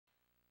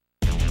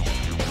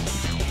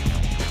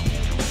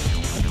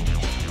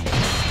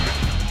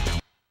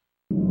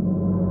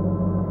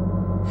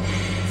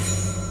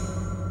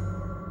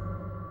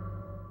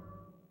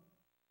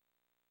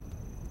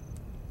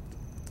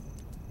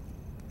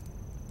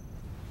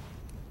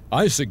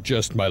I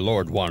suggest my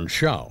Lord Wan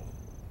Shao.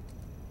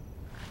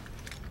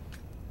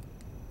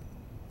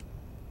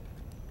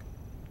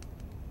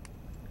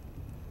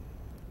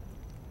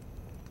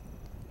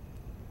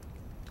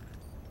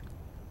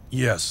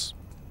 Yes.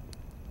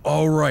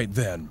 All right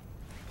then.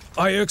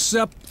 I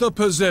accept the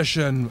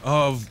position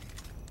of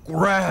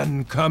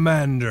Grand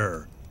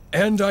Commander,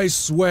 and I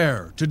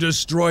swear to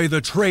destroy the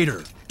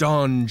traitor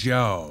Don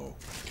Jiao.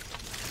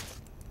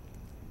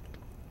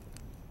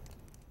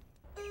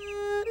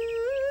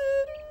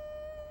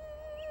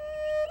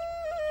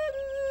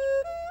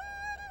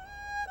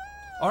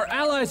 Our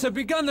allies have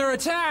begun their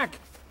attack!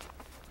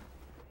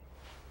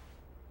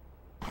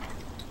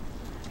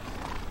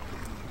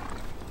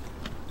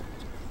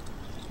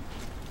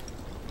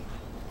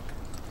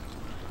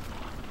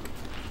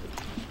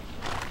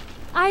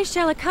 I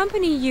shall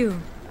accompany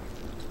you.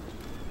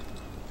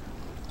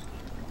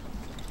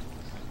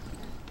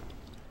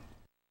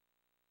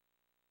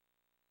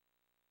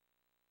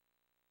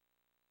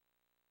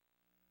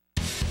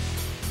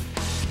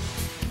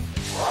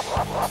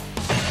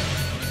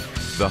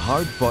 The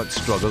hard-fought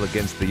struggle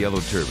against the Yellow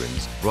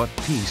Turbans brought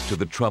peace to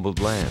the troubled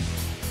land.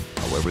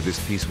 However, this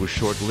peace was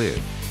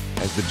short-lived,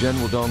 as the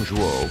General Dong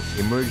Zhuo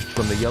emerged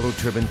from the Yellow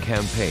Turban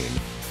campaign,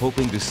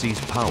 hoping to seize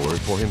power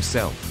for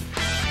himself.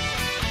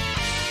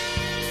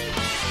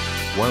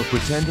 While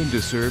pretending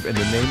to serve in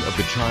the name of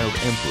the Child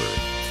Emperor,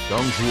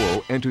 Dong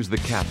Zhuo enters the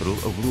capital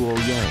of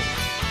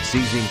Luoyang,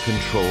 seizing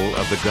control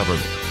of the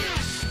government.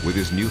 With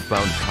his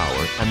newfound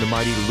power and the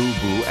mighty Lu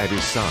Bu at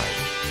his side,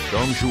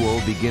 Dong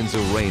Zhuo begins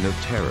a reign of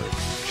terror,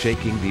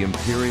 shaking the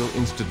imperial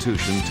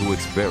institution to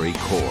its very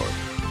core.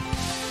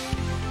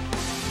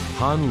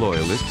 Han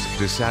loyalists,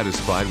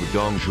 dissatisfied with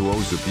Dong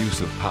Zhuo's abuse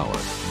of power,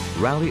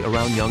 rally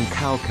around young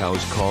Cao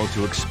Cao's call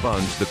to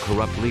expunge the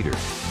corrupt leader,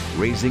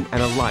 raising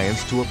an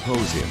alliance to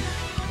oppose him.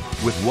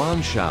 With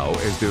Wan Shao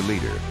as their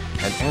leader,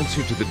 an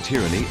answer to the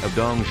tyranny of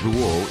Dong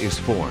Zhuo is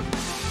formed.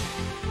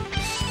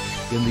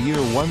 In the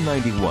year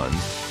 191,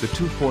 the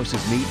two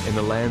forces meet in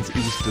the lands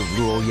east of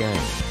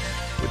Luoyang.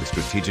 With the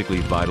strategically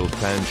vital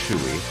Fan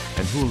Shui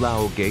and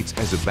Hulao gates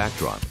as a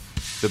backdrop,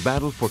 the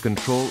battle for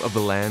control of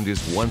the land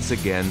is once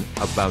again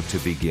about to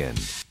begin.